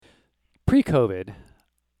Pre-COVID,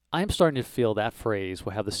 I'm starting to feel that phrase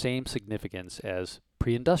will have the same significance as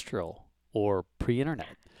pre-industrial or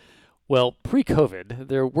pre-internet. Well, pre-COVID,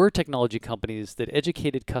 there were technology companies that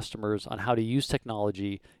educated customers on how to use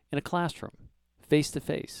technology in a classroom,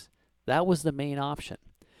 face-to-face. That was the main option.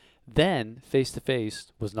 Then,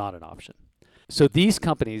 face-to-face was not an option. So these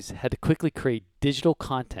companies had to quickly create digital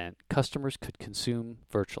content customers could consume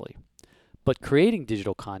virtually. But creating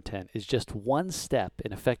digital content is just one step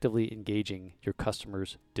in effectively engaging your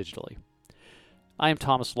customers digitally. I am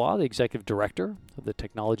Thomas Law, the Executive Director of the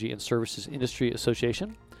Technology and Services Industry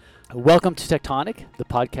Association. Welcome to Tectonic, the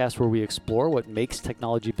podcast where we explore what makes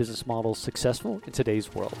technology business models successful in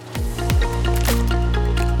today's world.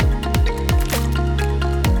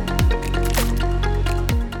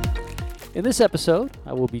 In this episode,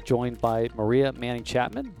 I will be joined by Maria Manning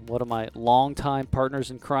Chapman, one of my longtime partners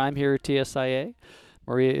in crime here at TSIA.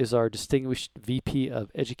 Maria is our Distinguished VP of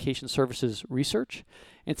Education Services Research,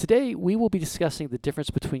 and today we will be discussing the difference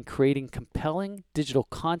between creating compelling digital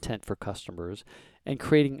content for customers and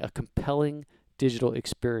creating a compelling digital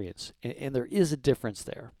experience, and there is a difference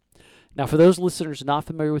there. Now, for those listeners not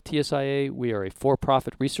familiar with TSIA, we are a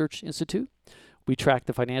for-profit research institute. We track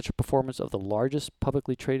the financial performance of the largest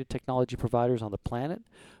publicly traded technology providers on the planet.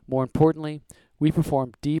 More importantly, we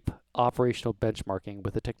perform deep operational benchmarking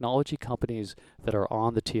with the technology companies that are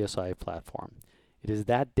on the TSIA platform. It is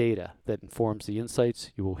that data that informs the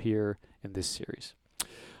insights you will hear in this series.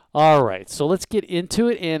 All right, so let's get into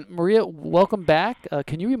it. And Maria, welcome back.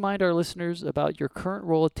 Can you remind our listeners about your current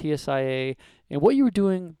role at TSIA and what you were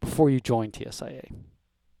doing before you joined TSIA?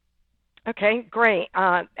 Okay, great.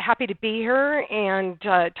 Happy to be here, and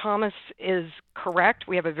Thomas is correct.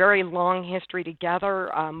 We have a very long history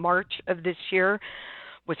together. March of this year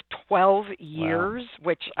was 12 years, wow,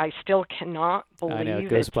 which I still cannot believe. I know, it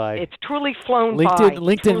goes by. It's truly flown by.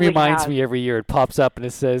 LinkedIn reminds has. me every year. It pops up and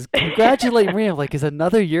it says, congratulate Maria. I'm like, is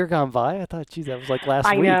another year gone by? I thought, geez, that was like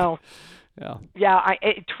last week. I know. Yeah,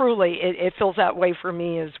 it feels that way for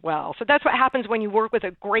me as well. So that's what happens when you work with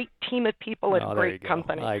a great team of people at a great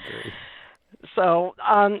company. I agree. So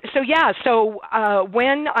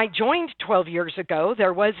when I joined 12 years ago,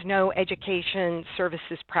 there was no education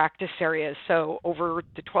services practice area. So over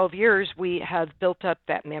the 12 years, we have built up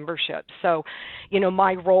that membership. So,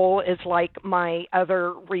 my role is like my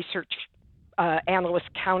other research analyst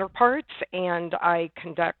counterparts, and I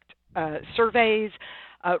conduct surveys,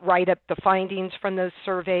 write up the findings from those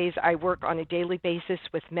surveys. I work on a daily basis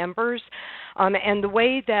with members. And the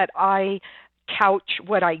way that I couch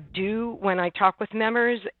what I do when I talk with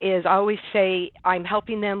members is I always say I'm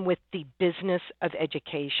helping them with the business of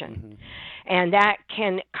education. Mm-hmm. And that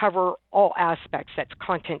can cover all aspects. That's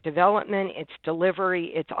content development, it's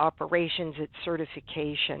delivery, it's operations, it's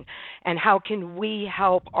certification. And how can we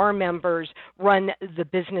help our members run the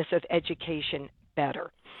business of education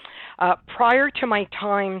better? Prior to my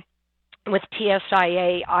time with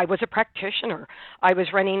TSIA, I was a practitioner. I was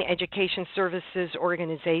running education services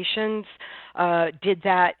organizations, did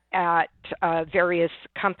that at various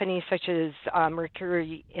companies such as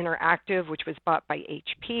Mercury Interactive, which was bought by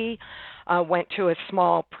HP, went to a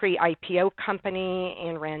small pre-IPO company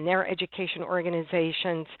and ran their education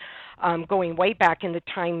organizations. Going way back in the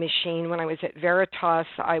time machine, when I was at Veritas,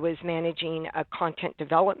 I was managing a content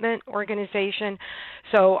development organization.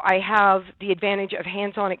 So I have the advantage of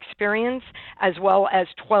hands-on experience as well as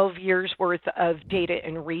 12 years worth of data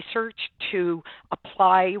and research to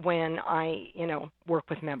apply when I, work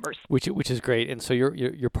with members. Which is great. And so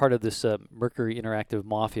you're part of this Mercury Interactive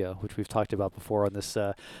Mafia, which we've talked about before on this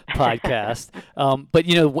podcast. But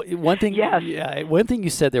one thing, yes. One thing you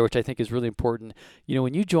said there, which I think is really important.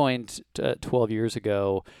 When you joined 12 years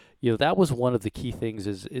ago, that was one of the key things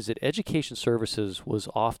is that education services was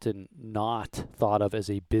often not thought of as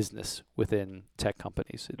a business within tech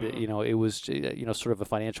companies. Mm-hmm. It was sort of a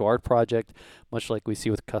financial art project, much like we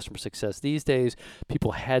see with customer success these days.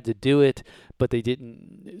 People had to do it, but they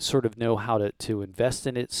didn't sort of know how to invest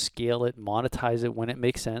in it, scale it, monetize it when it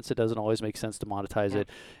makes sense. It doesn't always make sense to monetize it.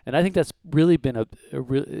 And I think that's really been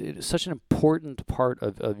such an important part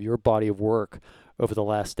of your body of work over the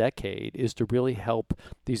last decade, is to really help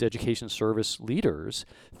these education service leaders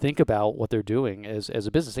think about what they're doing as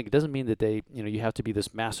a business. It doesn't mean that they, you have to be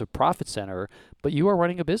this massive profit center, but you are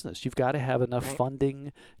running a business. You've got to have enough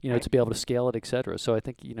funding, to be able to scale it, et cetera. So I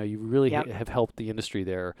think, you really have helped the industry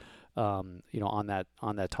there, on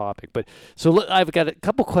that topic. But so I've got a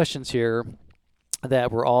couple questions here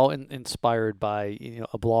that were all inspired by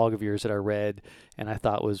a blog of yours that I read and I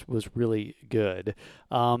thought was really good.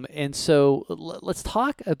 And so let's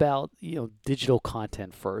talk about digital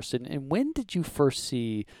content first. And when did you first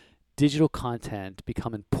see digital content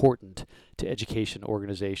become important to education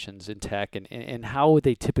organizations in tech, and how would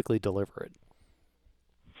they typically deliver it?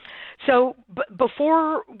 So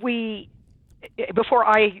before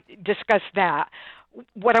I discuss that,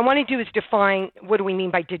 what I want to do is define what do we mean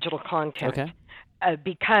by digital content. Okay.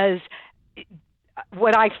 Because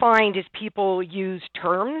what I find is people use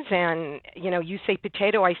terms, and you say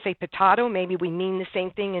potato, I say potato. Maybe we mean the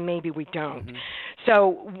same thing, and maybe we don't. Mm-hmm.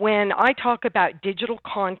 So when I talk about digital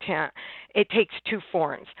content, it takes two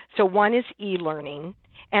forms. So one is e-learning.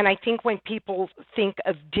 And I think when people think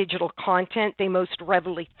of digital content, they most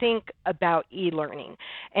readily think about e-learning.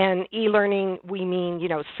 And e-learning, we mean,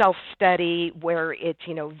 self-study, where it's,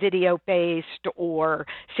 video-based or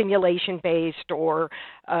simulation-based, or,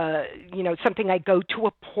 something I go to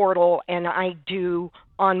a portal and I do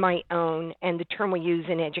on my own. And the term we use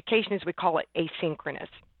in education is we call it asynchronous.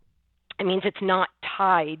 It means it's not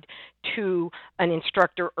tied to an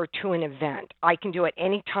instructor or to an event. I can do it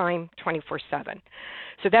anytime, 24/7.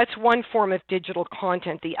 So that's one form of digital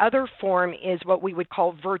content. The other form is what we would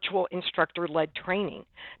call virtual instructor-led training,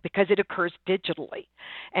 because it occurs digitally.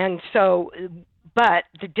 And so, but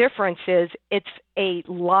the difference is it's a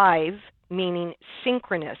live, meaning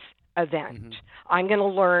synchronous event. Mm-hmm. I'm going to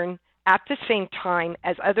learn at the same time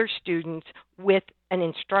as other students with an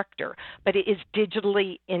instructor, but it is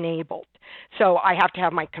digitally enabled. So I have to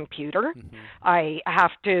have my computer. Mm-hmm. I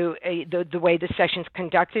have to, the way the session's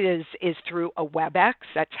conducted is through a WebEx.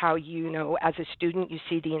 That's how as a student, you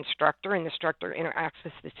see the instructor, and the instructor interacts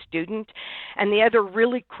with the student. And the other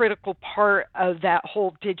really critical part of that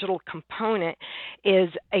whole digital component is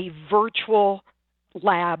a virtual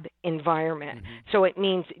lab environment. Mm-hmm. So it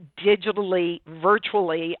means digitally,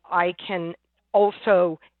 virtually, I can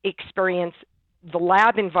also experience the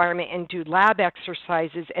lab environment and do lab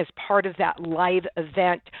exercises as part of that live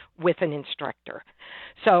event with an instructor.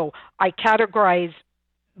 So I categorize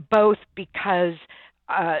both because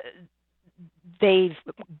they've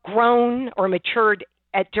grown or matured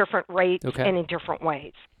at different rates and in different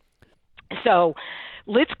ways. So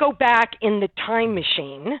let's go back in the time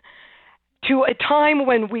machine to a time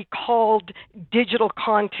when we called digital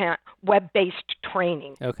content web-based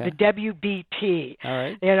training, the WBT. All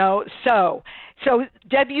right. So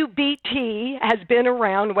WBT has been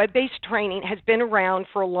around, web-based training has been around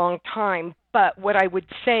for a long time, but what I would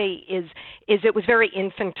say is it was very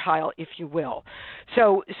infantile, if you will.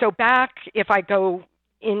 So back, if I go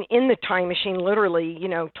in the time machine, literally,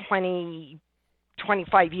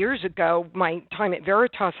 25 years ago, my time at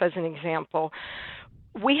Veritas as an example,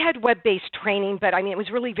 we had web-based training, but it was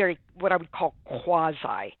really very what I would call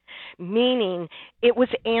quasi, meaning it was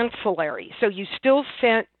ancillary. So you still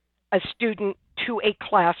sent a student to a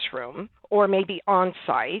classroom or maybe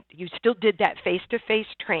on-site. You still did that face-to-face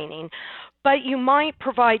training, but you might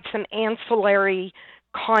provide some ancillary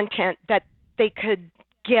content that they could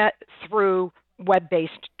get through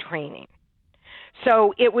web-based training.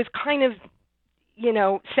 So it was kind of,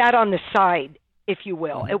 sat on the side, if you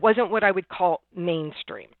will. It wasn't what I would call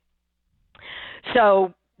mainstream.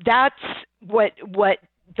 So that's what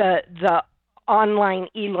the online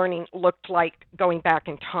e-learning looked like going back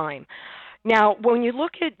in time. Now, when you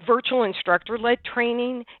look at virtual instructor-led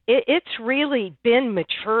training, it's really been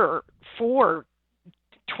mature for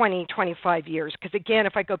 20, 25 years. Because again,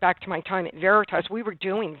 if I go back to my time at Veritas, we were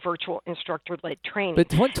doing virtual instructor-led training. But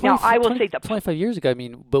 25 years ago,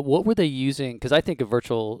 but what were they using? Because I think of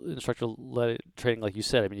virtual instructor-led training, like you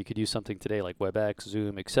said, you could use something today like WebEx,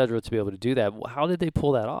 Zoom, et cetera, to be able to do that. How did they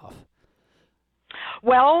pull that off?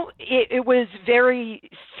 Well, it was very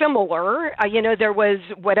similar. There was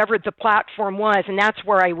whatever the platform was, and that's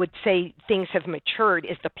where I would say things have matured,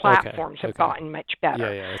 is the platforms have gotten much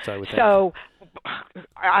better. Yeah, that's what I would think. So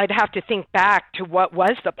I'd have to think back to what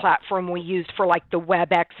was the platform we used for like the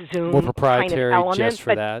WebEx, Zoom more proprietary kind of elements. Just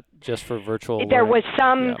for that, just for virtual. There was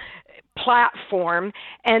some platform,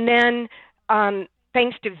 and then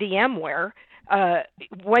thanks to VMware,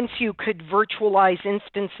 once you could virtualize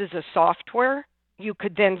instances of software, you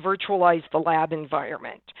could then virtualize the lab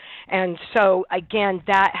environment. And so, again,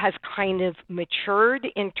 that has kind of matured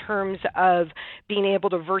in terms of being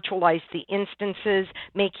able to virtualize the instances,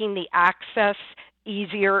 making the access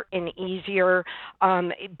easier and easier,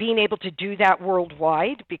 being able to do that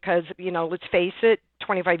worldwide because, let's face it,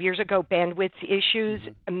 25 years ago, bandwidth issues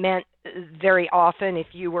meant very often if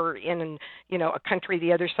you were in, a country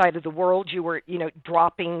the other side of the world, you were,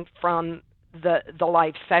 dropping from the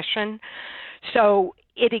live session. So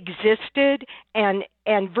it existed, and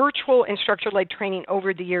virtual instructor-led training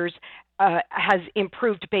over the years has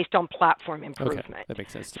improved based on platform improvement. Okay, that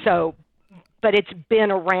makes sense to me. So, but it's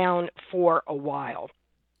been around for a while.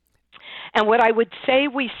 And what I would say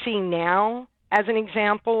we see now, as an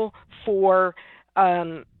example, for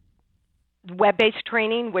web-based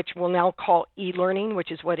training, which we'll now call e-learning,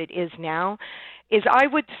 which is what it is now, is I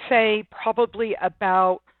would say probably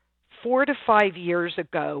about 4 to 5 years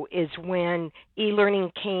ago is when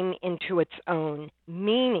e-learning came into its own,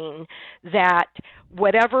 meaning that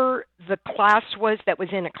whatever the class was that was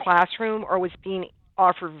in a classroom or was being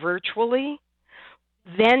offered virtually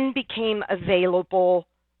then became available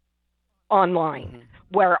online,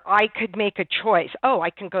 where I could make a choice. Oh, I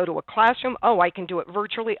can go to a classroom. Oh, I can do it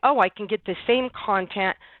virtually. Oh, I can get the same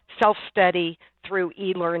content, self-study through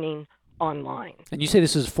e-learning online. And you say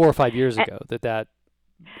this is 4 or 5 years ago that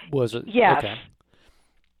was a, yes. Okay.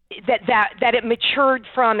 That it matured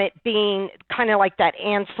from it being kind of like that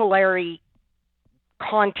ancillary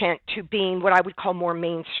content to being what I would call more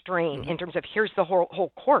mainstream in terms of here's the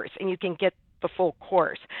whole course, and you can get the full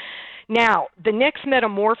course. Now, the next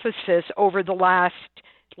metamorphosis over the last,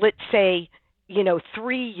 let's say,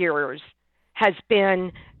 3 years has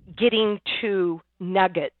been getting to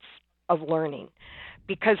nuggets of learning.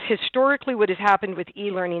 Because historically what has happened with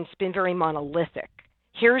e-learning has been very monolithic.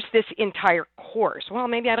 Here's this entire course. Well,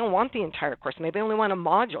 maybe I don't want the entire course. Maybe I only want a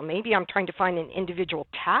module. Maybe I'm trying to find an individual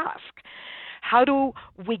task. How do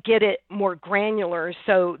we get it more granular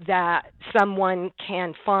so that someone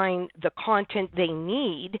can find the content they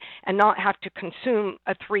need and not have to consume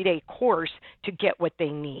a 3-day course to get what they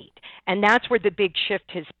need? And that's where the big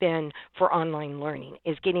shift has been for online learning,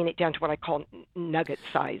 is getting it down to what I call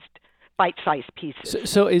nugget-sized, bite-sized pieces.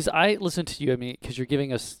 So as I listen to you, I mean, because you're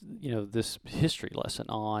giving us, this history lesson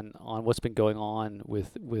on what's been going on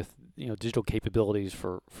with digital capabilities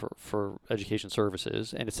for education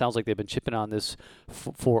services, and it sounds like they've been chipping on this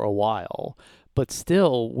for a while. But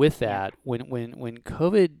still, with that, when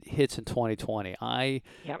COVID hits in 2020, I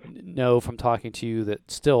know from talking to you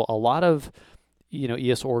that still a lot of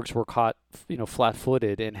ES orgs were caught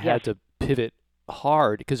flat-footed and had to pivot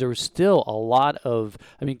hard, because there was still a lot of,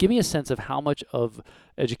 give me a sense of how much of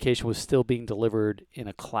education was still being delivered in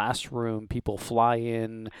a classroom. People fly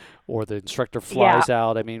in or the instructor flies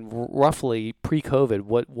out. Roughly pre-COVID,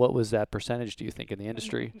 what was that percentage, do you think, in the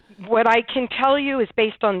industry? What I can tell you is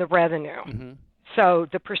based on the revenue. So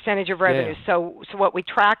the percentage of revenue. So what we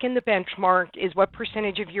track in the benchmark is what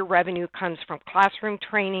percentage of your revenue comes from classroom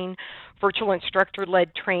training, virtual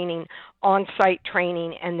instructor-led training, on-site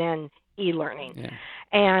training, and then e-learning.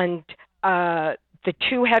 And the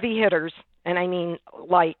two heavy hitters, and I mean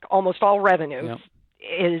like almost all revenue,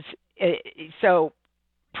 is so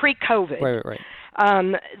pre-COVID. Right.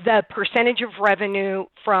 The percentage of revenue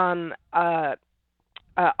from on-site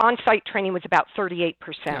training was about 38%.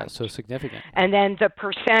 Yeah, so significant. And then the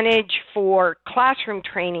percentage for classroom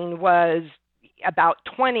training was about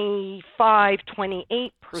 25,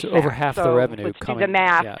 28%. So over half the revenue let's coming. Do the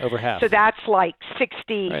math. Yeah, over half. So that's like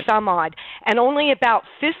 60 some odd. And only about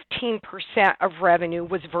 15% of revenue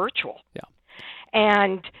was virtual. Yeah.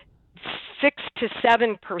 And 6 to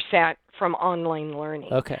 7% from online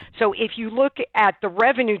learning. Okay. So if you look at the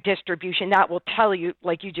revenue distribution, that will tell you,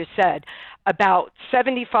 like you just said, about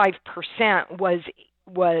 75% was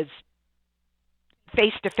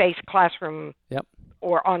face-to-face classroom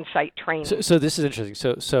or on-site training. So this is interesting.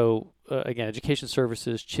 So again, education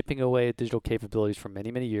services chipping away at digital capabilities for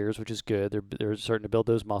many, many years, which is good. They're starting to build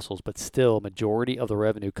those muscles, but still, majority of the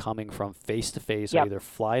revenue coming from face-to-face, either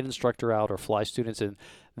fly an instructor out or fly students in.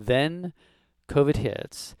 Then COVID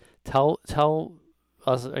hits. Tell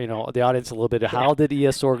us, the audience a little bit. How did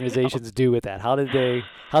ES organizations do with that? How did they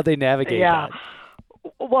navigate that?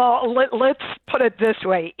 Well, let's put it this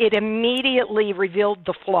way. It immediately revealed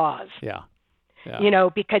the flaws. Yeah.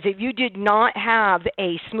 Because if you did not have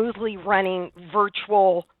a smoothly running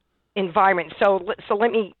virtual environment, so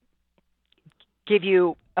let me give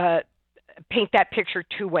you, paint that picture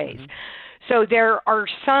two ways. So there are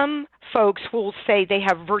some folks who will say they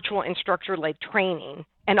have virtual instructor-led training,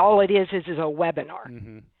 and all it is a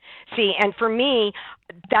webinar. See, and for me,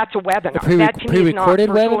 that's a webinar. That to me is not pre-recorded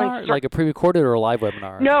webinar, like a pre-recorded or a live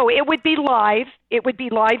webinar? No, it would be live. It would be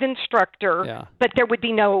live instructor, but there would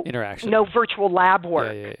be no interaction, no virtual lab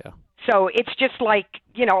work. Yeah. So it's just like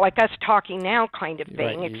like us talking now kind of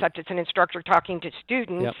thing, except it's an instructor talking to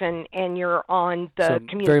students, and you're on the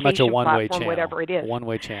communication very much a one-way platform, channel, whatever it is.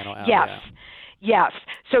 One-way channel. Yes.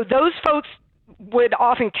 So those folks would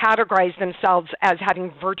often categorize themselves as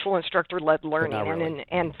having virtual instructor-led learning. Really.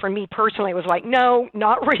 And for me personally, it was like, no,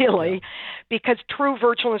 not really, because true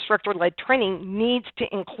virtual instructor-led training needs to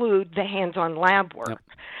include the hands-on lab work.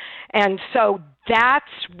 And so that's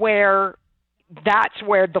where that's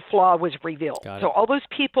where the flaw was revealed. Got So it. all those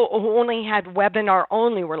people who only had webinar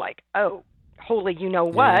only were like, oh, holy, you know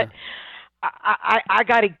Yeah. what? I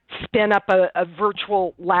got to spin up a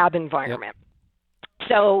virtual lab environment. Yep.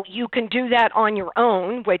 So you can do that on your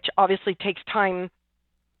own, which obviously takes time,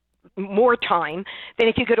 more time than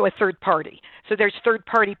if you go to a third party. So there's third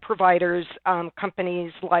party providers,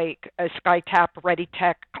 companies like SkyTap,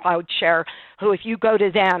 ReadyTech, CloudShare, who if you go to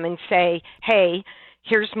them and say, hey,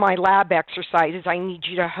 here's my lab exercises, I need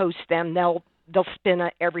you to host them, they'll spin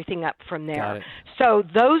everything up from there. Got it. So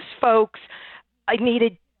those folks, I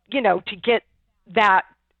needed, to get that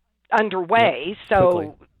underway. Yep.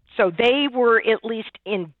 Quickly. So they were at least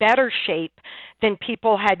in better shape than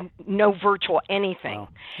people had no virtual anything. Wow.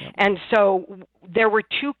 Yep. And so there were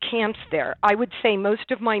two camps there. I would say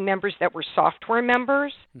most of my members that were software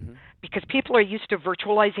members, because people are used to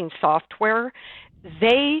virtualizing software,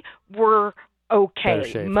 they were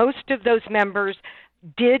okay. Most of those members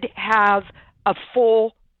did have a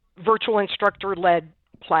full virtual instructor-led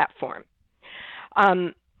platform.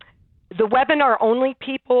 The webinar-only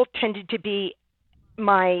people tended to be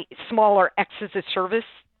my smaller X as a service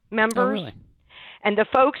members. Oh, really? And the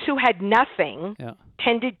folks who had nothing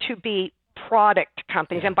tended to be product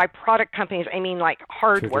companies. And by product companies, I mean like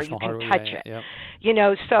hardware. You can touch it.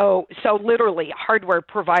 Yep. So literally hardware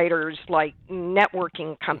providers like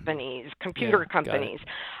networking companies, computer companies,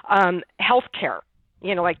 healthcare.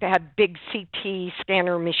 Like they had big CT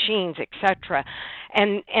scanner machines, etc.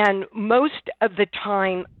 And most of the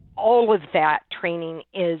time, all of that training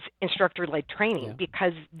is instructor-led training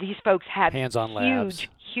because these folks had hands-on labs,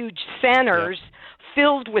 huge centers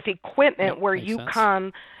filled with equipment where you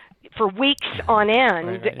come for weeks on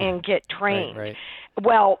end and get trained. Right.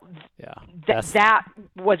 Well, that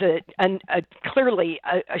was clearly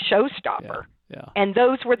a showstopper. Yeah. And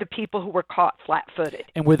those were the people who were caught flat-footed.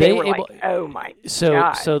 And were they were able? Like, oh my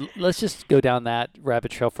God! So let's just go down that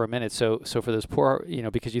rabbit trail for a minute. So for those poor,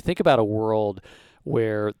 because you think about a world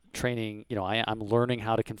where training, I'm learning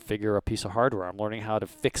how to configure a piece of hardware. I'm learning how to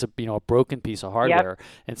fix a broken piece of hardware.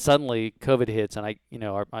 And suddenly COVID hits, and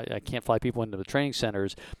I can't fly people into the training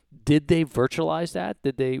centers. Did they virtualize that?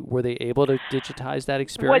 Were they able to digitize that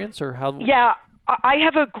experience, or how? Yeah. I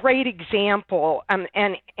have a great example, and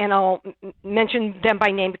I'll mention them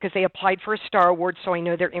by name because they applied for a STAR Award, so I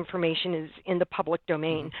know their information is in the public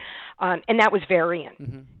domain. And that was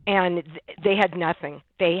Varian. And they had nothing.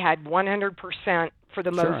 They had 100%, for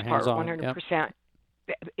the most part, 100%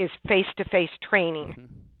 is face-to-face training.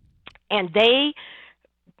 And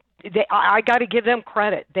I got to give them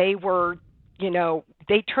credit. They were,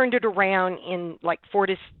 they turned it around in like 4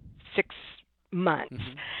 to 6 months.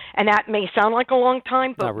 And that may sound like a long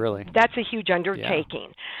time, but not really. That's a huge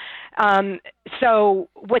undertaking. So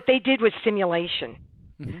what they did was simulation.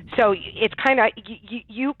 So it's kind of,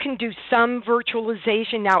 you can do some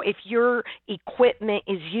virtualization. Now, if your equipment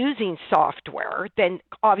is using software, then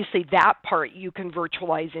obviously that part you can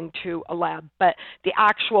virtualize into a lab. But the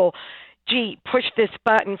actual, push this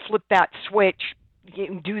button, flip that switch,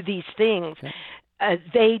 do these things,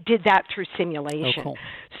 they did that through simulation. Oh, cool.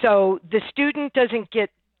 So the student doesn't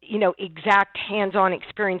get, exact hands-on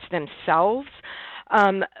experience themselves,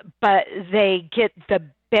 but they get the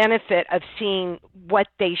benefit of seeing what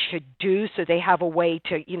they should do, so they have a way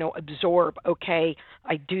to, absorb, okay,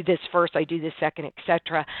 I do this first, I do this second,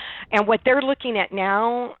 etc. And what they're looking at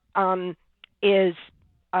now is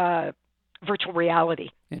virtual reality.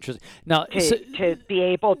 Interesting. Now, to be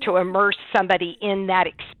able to immerse somebody in that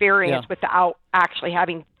experience without actually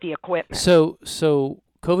having the equipment. So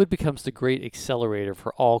COVID becomes the great accelerator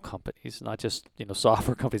for all companies, not just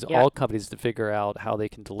software companies. All companies to figure out how they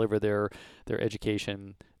can deliver their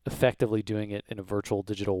education effectively, doing it in a virtual,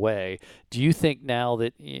 digital way. Do you think now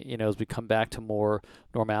that as we come back to more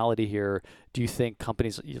normality here, do you think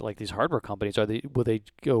companies like these hardware companies will they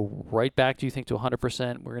go right back? Do you think to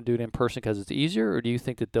 100%? We're going to do it in person because it's easier, or do you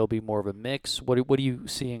think that there'll be more of a mix? What are you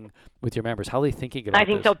seeing with your members? How are they thinking about this? I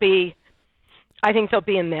think there'll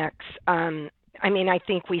be a mix. I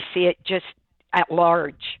think we see it just at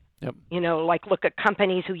large. Yep. Like look at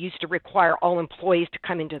companies who used to require all employees to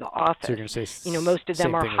come into the office. So you're going to say most of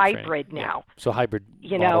them are hybrid now. Yeah. So hybrid.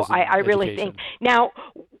 I really think now.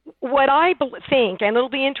 What I think, and it'll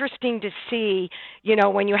be interesting to see,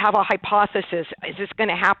 when you have a hypothesis, is this going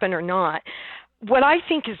to happen or not? What I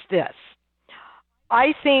think is this.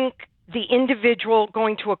 I think the individual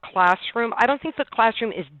going to a classroom, I don't think the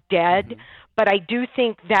classroom is dead, but I do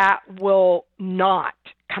think that will not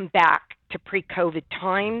come back to pre-COVID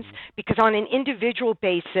times, because on an individual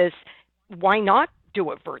basis, why not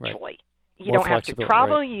do it virtually? You don't have to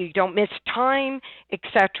travel, right. you don't miss time,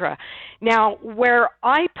 etc. Now, where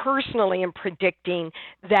I personally am predicting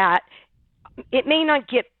that it may not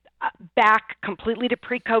get back completely to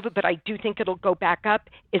pre-COVID, but I do think it'll go back up,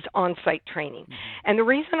 is on-site training. Mm-hmm. And the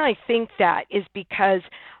reason I think that is because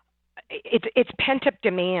it's pent-up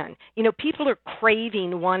demand. People are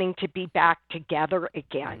craving wanting to be back together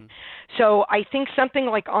again. Mm-hmm. So I think something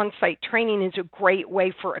like on-site training is a great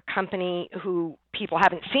way for a company who people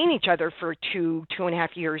haven't seen each other for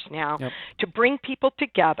 2.5 years now, Yep. to bring people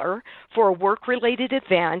together for a work-related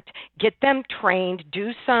event, get them trained,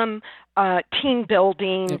 do some team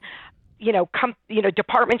building, Yep.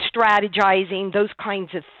 department strategizing, those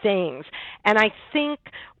kinds of things. And I think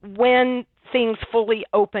when things fully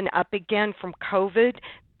open up again from COVID,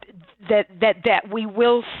 that we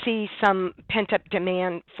will see some pent-up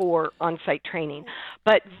demand for on-site training.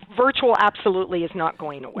 But virtual absolutely is not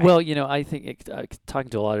going away. Well, I think talking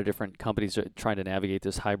to a lot of different companies trying to navigate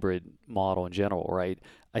this hybrid model in general, right?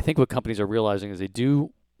 I think what companies are realizing is they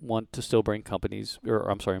do want to still bring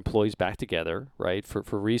employees back together, right,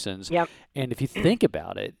 for reasons. Yep. And if you think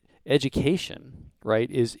about it, education,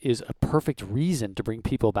 right, is a perfect reason to bring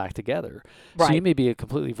people back together. Right. So you may be a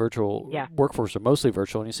completely virtual workforce or mostly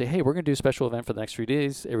virtual, and you say, hey, we're going to do a special event for the next 3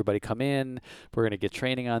 days. Everybody come in. We're going to get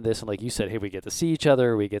training on this. And like you said, hey, we get to see each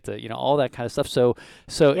other. We get to, all that kind of stuff. So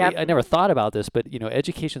Yep. I never thought about this, but,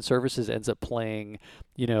 education services ends up playing,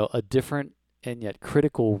 a different and yet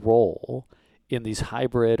critical role in these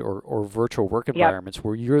hybrid or virtual work environments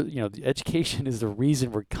where the education is the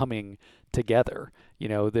reason we're coming together,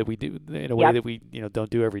 that we do in a way that we, don't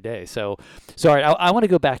do every day. So all right, I want to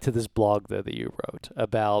go back to this blog that you wrote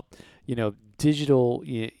about, digital,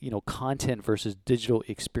 content versus digital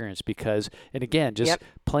experience, because, and again, just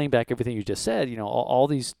playing back everything you just said, all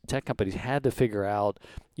these tech companies had to figure out,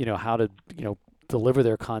 how to, deliver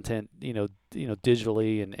their content,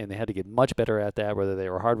 digitally, and they had to get much better at that, whether they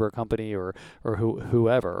were a hardware company or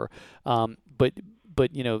whoever. But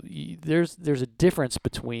there's a difference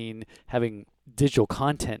between having digital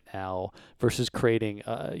content now versus creating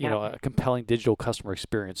a compelling digital customer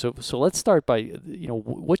experience. So let's start by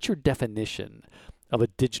what's your definition of a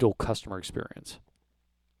digital customer experience?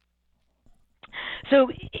 So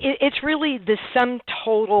it's really the sum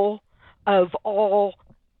total of all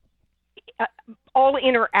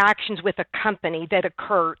interactions with a company that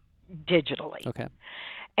occur digitally. Okay.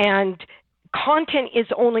 And content is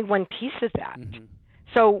only one piece of that. Mm-hmm.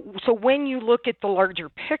 So when you look at the larger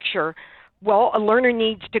picture, well, a learner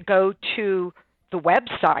needs to go to the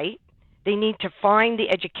website. They need to find the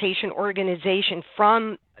education organization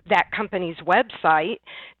from that company's website.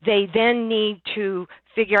 They then need to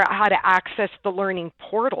figure out how to access the learning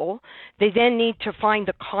portal. They then need to find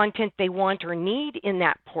the content they want or need in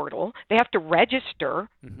that portal. They have to register.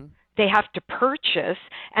 Mm-hmm. They have to purchase,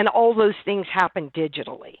 and all those things happen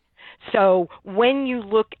digitally. So when you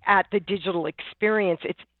look at the digital experience,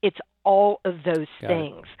 it's all of those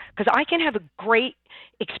things. Because I can have a great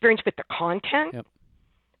experience with the content,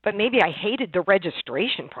 but maybe I hated the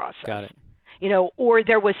registration process. Got it. Or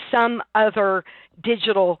there was some other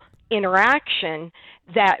digital interaction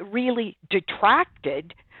that really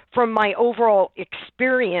detracted from my overall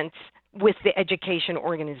experience with the education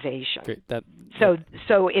organization. Great.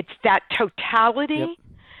 So it's that totality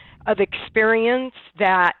of experience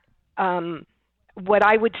that what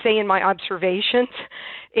I would say in my observations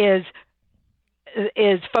is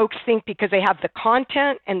folks think because they have the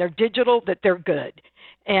content and they're digital that they're good.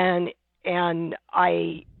 And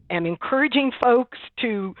I am encouraging folks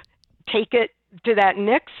to take it to that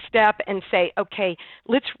next step and say, okay,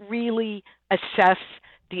 let's really assess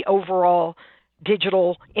the overall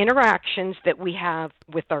digital interactions that we have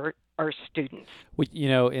with our students.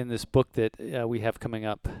 In this book that we have coming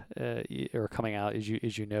up or coming out, as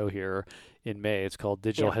you know, here in May, it's called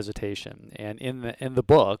Digital Hesitation. And in the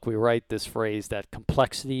book, we write this phrase that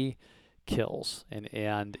complexity kills, and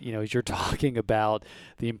as you're talking about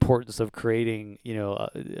the importance of creating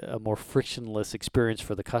a more frictionless experience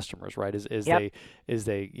for the customers, right, as they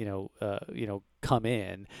come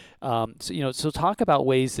in, so talk about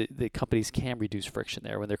ways that companies can reduce friction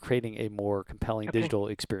there when they're creating a more compelling digital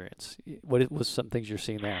experience. What was some things you're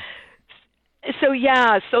seeing there? So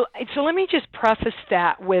let me just preface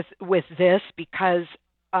that with this, because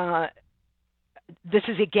this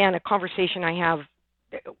is again a conversation I have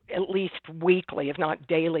at least weekly, if not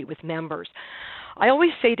daily, with members. I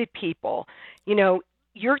always say to people,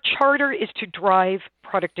 your charter is to drive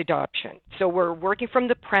product adoption. So we're working from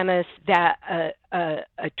the premise that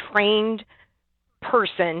a trained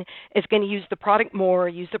person is going to use the product more,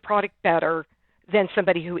 use the product better than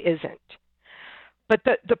somebody who isn't.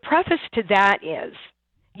 But the preface to that is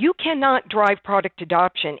you cannot drive product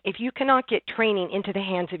adoption if you cannot get training into the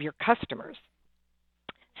hands of your customers.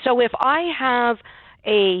 So if I have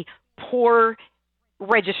a poor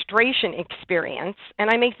registration experience and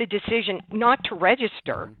I make the decision not to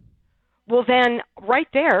register, well then right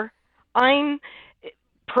there I'm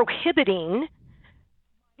prohibiting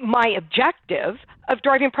my objective of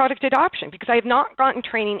driving product adoption because I have not gotten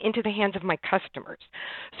training into the hands of my customers.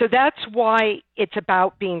 So that's why it's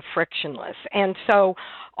about being frictionless. And so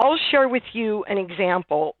I'll share with you an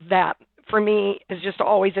example that for me is just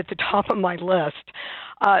always at the top of my list.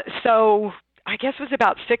 So I guess it was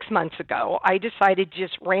about 6 months ago, I decided to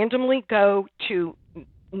just randomly go to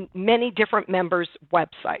many different members'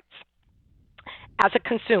 websites as a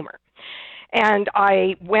consumer. And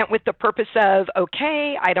I went with the purpose of,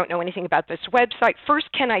 okay, I don't know anything about this website.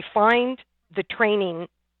 First, can I find the training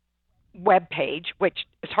web page, which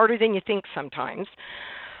is harder than you think sometimes.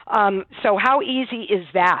 So how easy is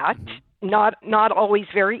that? Not always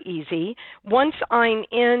very easy. Once I'm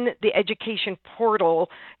in the education portal,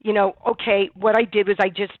 okay, what I did was I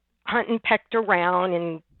just hunt and pecked around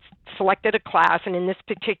and selected a class. And in this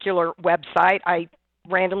particular website, I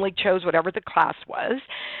randomly chose whatever the class was.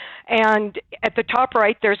 And at the top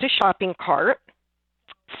right, there's a shopping cart.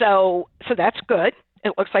 So that's good.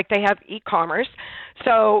 It looks like they have e-commerce.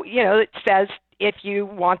 So, it says if you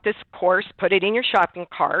want this course, put it in your shopping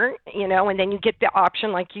cart, and then you get the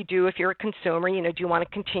option like you do if you're a consumer, do you want to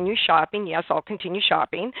continue shopping? Yes, I'll continue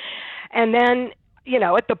shopping. And then,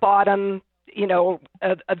 at the bottom,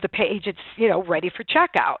 of the page, it's, ready for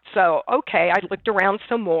checkout. So, okay, I looked around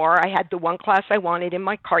some more. I had the one class I wanted in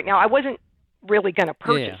my cart. Now, I wasn't really going to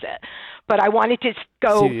purchase it, but I wanted to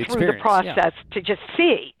go through the process to just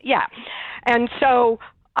see. Yeah. And so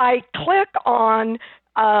I click on,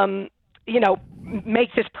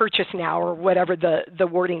 make this purchase now or whatever the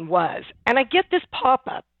wording was. And I get this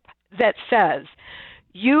pop-up that says,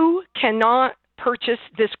 you cannot purchase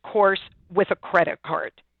this course with a credit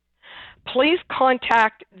card. Please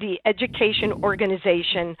contact the education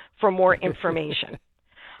organization for more information.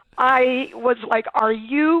 I was like, are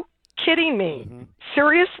you kidding me?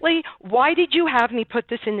 Seriously? Why did you have me put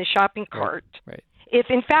this in the shopping cart? Right. If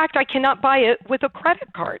in fact I cannot buy it with a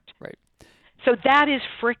credit card? Right. So that is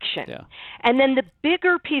friction. Yeah. And then the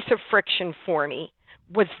bigger piece of friction for me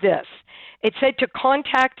was this. It said to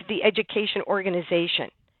contact the education organization.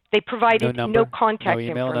 They provided no contact no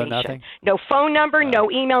email, information. No nothing? No phone number,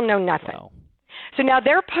 no email, no nothing. Wow. So now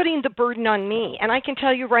they're putting the burden on me. And I can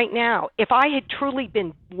tell you right now, if I had truly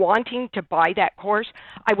been wanting to buy that course,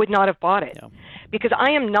 I would not have bought it. No. Because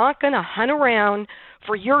I am not going to hunt around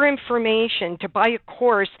for your information to buy a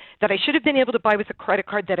course that I should have been able to buy with a credit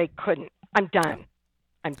card that I couldn't. I'm done.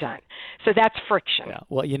 I'm done. So that's friction. Yeah.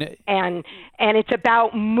 Well, and it's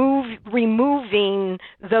about removing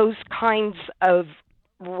those kinds of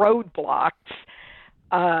roadblocks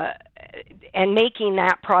and making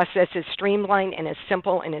that process as streamlined and as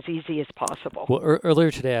simple and as easy as possible. Well,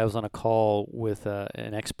 earlier today I was on a call with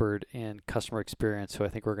an expert in customer experience who I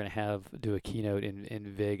think we're going to do a keynote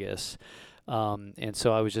in Vegas. And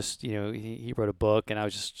so I was just, he wrote a book and I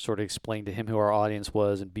was just sort of explaining to him who our audience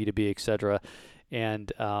was and B2B, et cetera.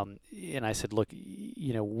 And I said, look,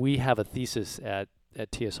 we have a thesis at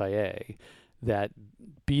TSIA that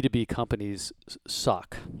B2B companies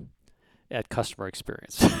suck at customer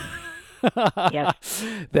experience. Yes.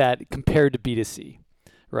 That compared to B2C,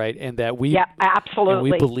 right? And that absolutely. And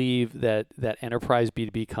we believe that enterprise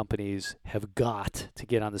B2B companies have got to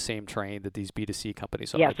get on the same train that these B2C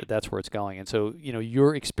companies are. Yes. That's where it's going. And so,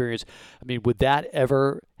 your experience, would that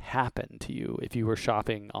ever happen to you if you were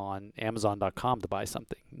shopping on Amazon.com to buy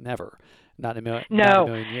something? Never. Not in a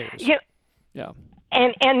million years. Yeah.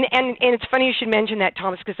 And it's funny you should mention that,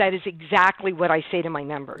 Thomas, because that is exactly what I say to my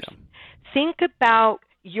members. Yeah. Think about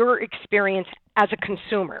your experience as a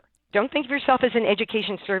consumer. Don't think of yourself as an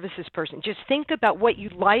education services person. Just think about what you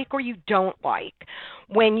like or you don't like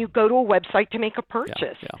when you go to a website to make a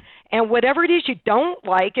purchase. Yeah. And whatever it is you don't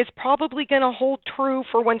like is probably going to hold true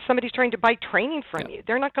for when somebody's trying to buy training from you.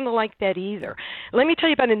 They're not going to like that either. Let me tell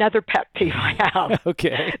you about another pet peeve I have.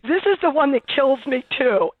 Okay. This is the one that kills me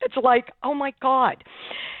too. It's like, oh my God,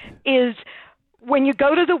 is when you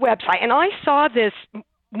go to the website, and I saw this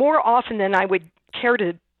more often than I would care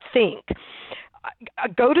to think.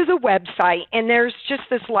 Go to the website and there's just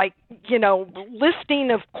this listing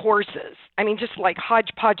of courses. Just like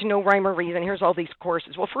hodgepodge, no rhyme or reason. Here's all these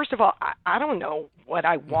courses. Well, first of all, I don't know what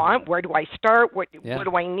I want. Where do I start? What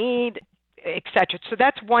do I need, etc. So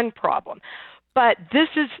that's one problem. But this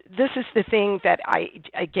is the thing that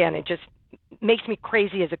it just makes me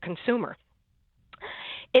crazy as a consumer.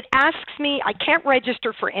 It asks me, I can't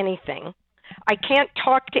register for anything. I can't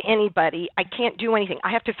talk to anybody. I can't do anything.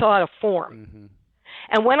 I have to fill out a form. Mm-hmm.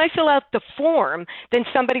 And when I fill out the form, then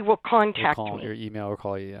somebody will contact me. Your email or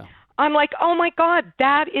call you, yeah. I'm like, oh my God,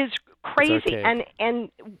 that is crazy. It's and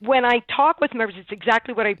when I talk with members, it's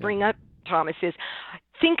exactly what I bring up, Thomas, is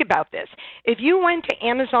think about this. If you went to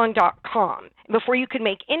Amazon.com, before you could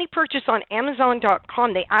make any purchase on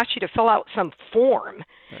Amazon.com, they asked you to fill out some form.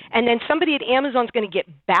 Right. And then somebody at Amazon's going to get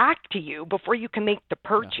back to you before you can make the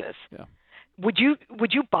purchase. Yeah. Would you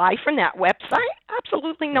buy from that website?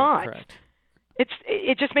 Absolutely not. Correct.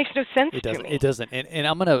 It just makes no sense to me. It doesn't. And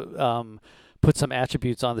I'm going to put some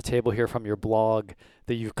attributes on the table here from your blog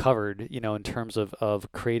that you've covered, in terms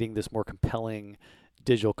of creating this more compelling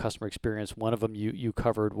digital customer experience. One of them you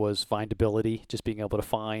covered was findability, just being able to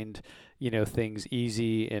find, things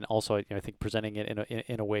easy, and also I think presenting it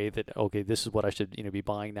in a way that, okay, this is what I should be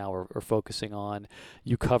buying now or focusing on.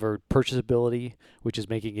 You covered purchasability, which is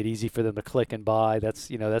making it easy for them to click and buy. That's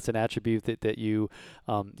that's an attribute that you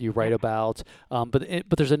write about. But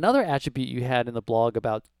there's another attribute you had in the blog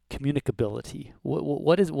about communicability.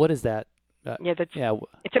 What is that?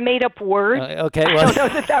 It's a made-up word. Okay, well, I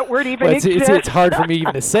don't know that word even exists. It's hard for me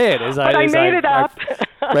even to say it. But I made it up.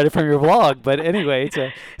 I read it from your blog. But anyway,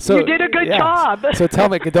 so you did a good job. So tell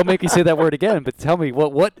me, don't make me say that word again. But tell me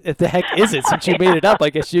what the heck is it? Since you made it up, I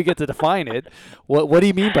guess you get to define it. What do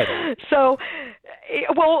you mean by that? So,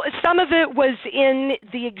 well, some of it was in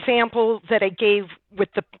the example that I gave with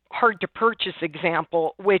the hard-to-purchase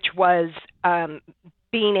example, which was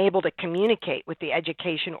being able to communicate with the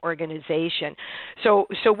education organization. So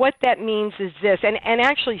what that means is this, and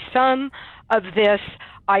actually some of this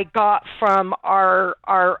I got from our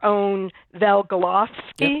own Vel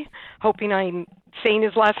Golofsky, hoping I'm saying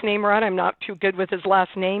his last name right. I'm not too good with his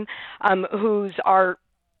last name, who's our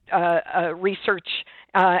research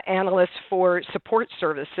analyst for support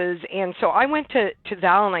services. And so I went to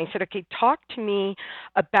Val and I said, okay, talk to me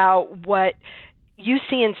about what you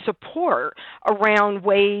see in support around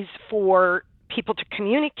ways for people to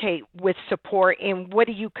communicate with support, and what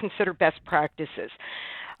do you consider best practices?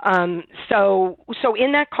 So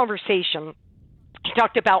in that conversation, he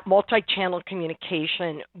talked about multi-channel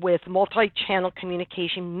communication, with multi-channel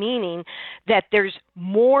communication meaning that there's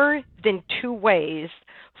more than two ways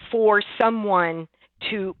for someone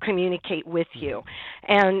to communicate with you.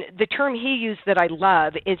 And the term he used that I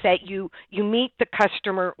love is that you meet the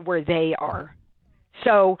customer where they are.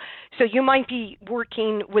 So you might be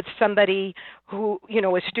working with somebody who,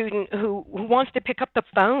 a student who wants to pick up the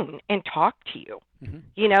phone and talk to you.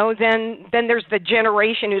 Mm-hmm. Then there's the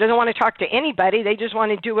generation who doesn't want to talk to anybody. They just want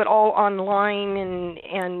to do it all online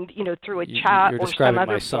and through a chat or some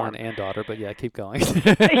other my form. son and daughter, but yeah, keep going.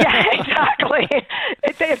 Yeah, exactly.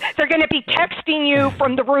 They're going to be texting you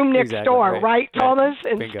from the room next door, right, Thomas,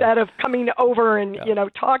 instead of coming over and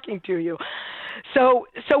talking to you. So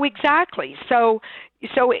exactly. So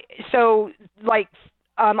like,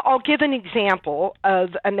 I'll give an example of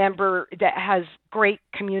a member that has great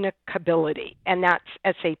communicability, and that's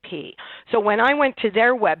SAP. So when I went to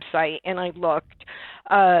their website and I looked,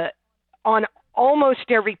 on almost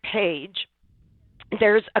every page,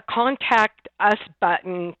 there's a contact us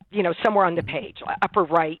button, somewhere on the page, upper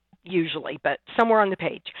right usually, but somewhere on the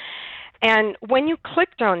page. And when you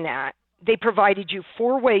clicked on that, they provided you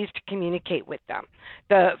 4 ways to communicate with them.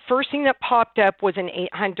 The first thing that popped up was an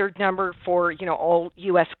 800 number for, all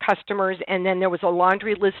U.S. customers, and then there was a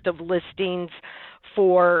laundry list of listings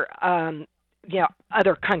for,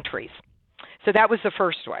 other countries. So that was the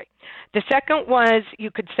first way. The second was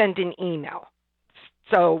you could send an email.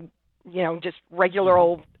 So, just regular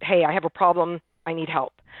old, hey, I have a problem, I need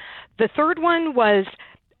help. The third one was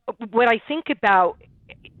what I think about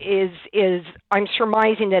is I'm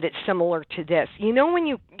surmising that it's similar to this. When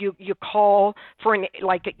you call for an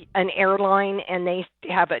airline and they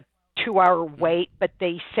have a 2-hour wait, but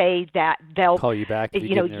they say that they'll call you back.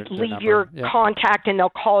 Leave your contact and they'll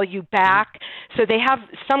call you back. So they have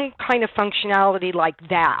some kind of functionality like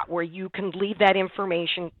that where you can leave that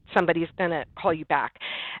information. Somebody's going to call you back,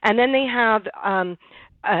 and then they have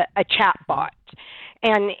a chat bot.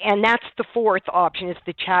 And that's the fourth option, is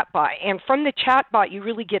the chatbot. And from the chatbot, you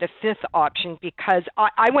really get a fifth option, because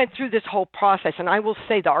I went through this whole process, and I will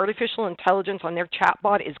say the artificial intelligence on their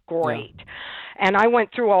chatbot is great. Yeah. And I went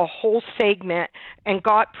through a whole segment and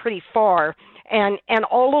got pretty far. And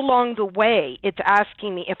all along the way, it's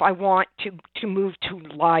asking me if I want to move to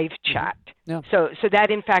live chat. Yeah. So that,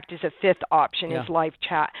 in fact, is a fifth option, is live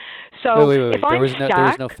chat. So wait. If there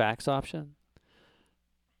was no fax option?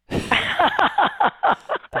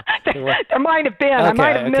 There might have been. I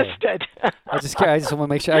might have missed it. I just want to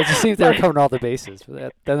make sure. I just see if they were covering all the bases.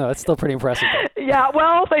 But no, that's still pretty impressive. Yeah,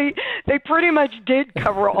 well, they pretty much did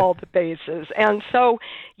cover all the bases. And so,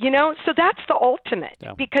 so that's the ultimate.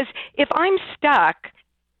 Yeah. Because if I'm stuck,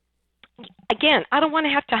 again, I don't want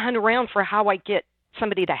to have to hunt around for how I get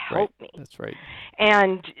somebody to help me. That's right.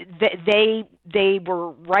 And they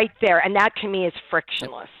were right there, and that to me is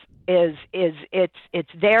frictionless. It's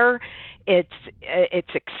there, it's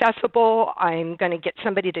accessible. I'm going to get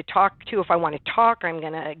somebody to talk to if I want to talk. I'm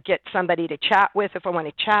going to get somebody to chat with if I want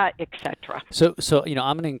to chat, etc. So I'm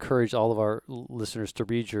going to encourage all of our listeners to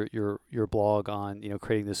read your blog on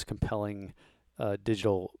creating this compelling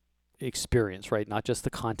digital experience, right? Not just the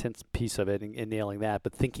content piece of it and nailing that,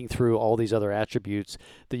 but thinking through all these other attributes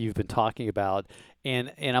that you've been talking about.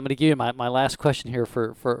 And I'm going to give you my last question here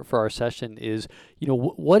for our session is,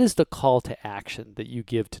 what is the call to action that you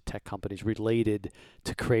give to tech companies related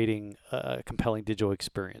to creating a compelling digital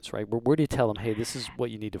experience, right? Where do you tell them, hey, this is what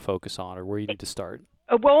you need to focus on, or where you need to start?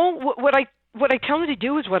 Well, what I tell them to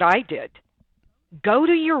do is what I did. Go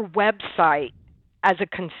to your website as a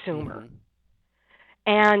consumer. Mm-hmm.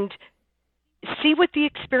 And see what the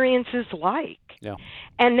experience is like. Yeah.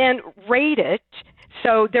 And then rate it.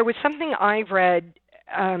 So there was something I read,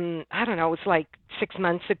 I don't know, it was like 6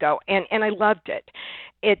 months ago, and I loved it.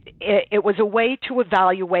 It was a way to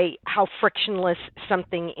evaluate how frictionless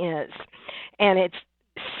something is. And it's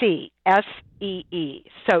SEE.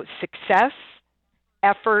 So success,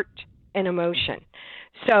 effort, and emotion.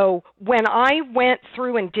 So when I went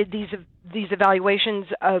through and did these evaluations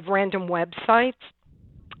of random websites,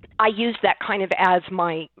 I use that kind of as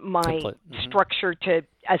my structure to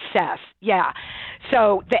assess. Yeah.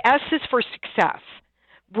 So the S is for success.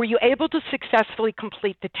 Were you able to successfully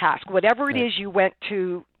complete the task, whatever it is you went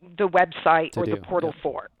to the website or the portal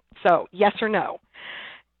for? So yes or no.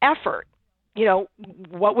 Effort.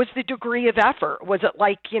 What was the degree of effort? Was it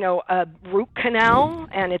like, a root canal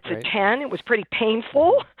and it's a 10? It was pretty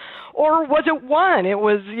painful. Or was it 1? It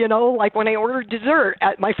was, like when I ordered dessert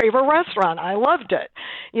at my favorite restaurant. I loved it.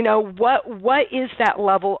 What is that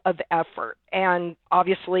level of effort? And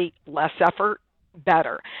obviously less effort,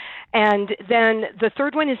 better. And then the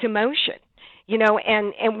third one is emotion.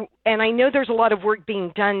 And I know there's a lot of work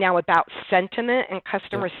being done now about sentiment and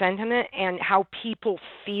customer sentiment and how people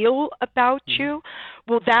feel about you.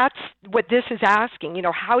 Well, that's what this is asking.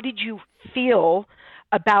 How did you feel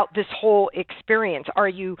about this whole experience? Are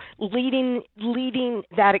you leading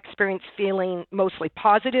that experience feeling mostly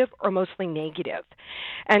positive or mostly negative?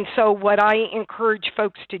 And so what I encourage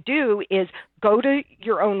folks to do is go to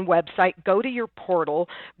your own website, go to your portal,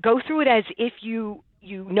 go through it as if you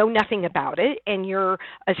know nothing about it and you're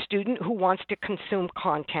a student who wants to consume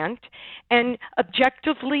content, and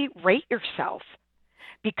objectively rate yourself.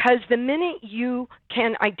 Because the minute you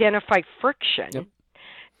can identify friction,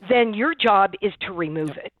 then your job is to remove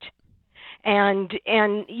it. And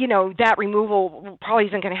that removal probably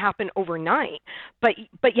isn't going to happen overnight, but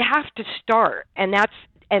you have to start, and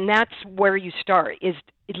that's where you start. Is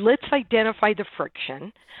let's identify the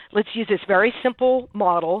friction. Let's use this very simple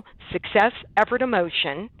model: success, effort,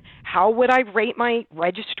 emotion. How would I rate my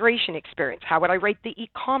registration experience? How would I rate the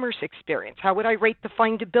e-commerce experience? How would I rate the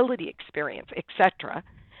findability experience, etc.?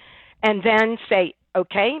 And then say,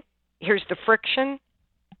 okay, here's the friction.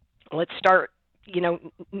 Let's start,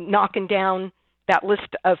 knocking down that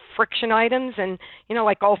list of friction items. And,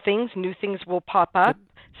 like all things, new things will pop up.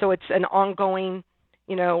 So it's an ongoing,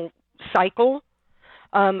 cycle.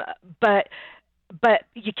 But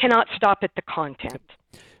you cannot stop at the content,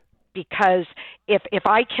 because if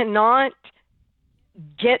I cannot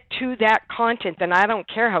get to that content, then I don't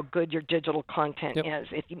care how good your digital content is.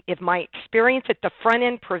 If my experience at the front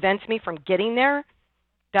end prevents me from getting there,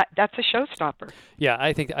 that's a showstopper. Yeah,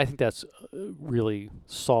 I think that's really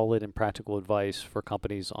solid and practical advice for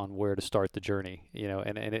companies on where to start the journey.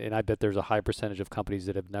 And I bet there's a high percentage of companies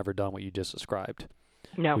that have never done what you just described.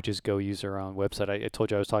 No. Which is go use their own website. I told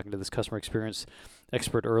you I was talking to this customer experience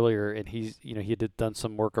expert earlier, and he had done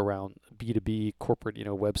some work around B2B corporate,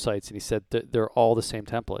 websites, and he said that they're all the same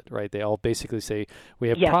template, right? They all basically say, we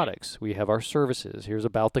have products, we have our services, here's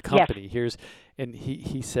about the company, and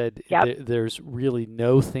he said there's really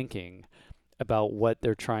no thinking about what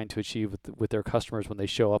they're trying to achieve with their customers when they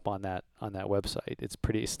show up on that website. It's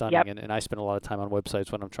pretty stunning, and I spend a lot of time on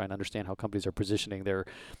websites when I'm trying to understand how companies are positioning their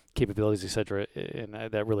capabilities, etc.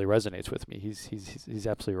 And that really resonates with me. He's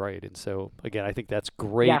absolutely right. And so again, I think that's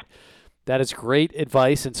great That is great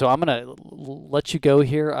advice, and so I'm going to let you go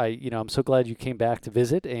here. I'm so glad you came back to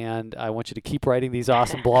visit, and I want you to keep writing these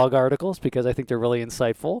awesome blog articles because I think they're really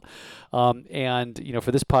insightful.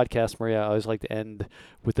 For this podcast, Maria, I always like to end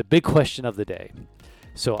with the big question of the day.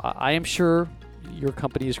 So I am sure your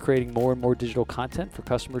company is creating more and more digital content for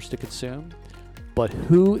customers to consume, but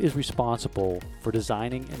who is responsible for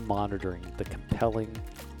designing and monitoring the compelling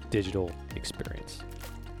digital experience?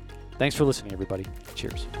 Thanks for listening, everybody.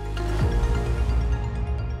 Cheers.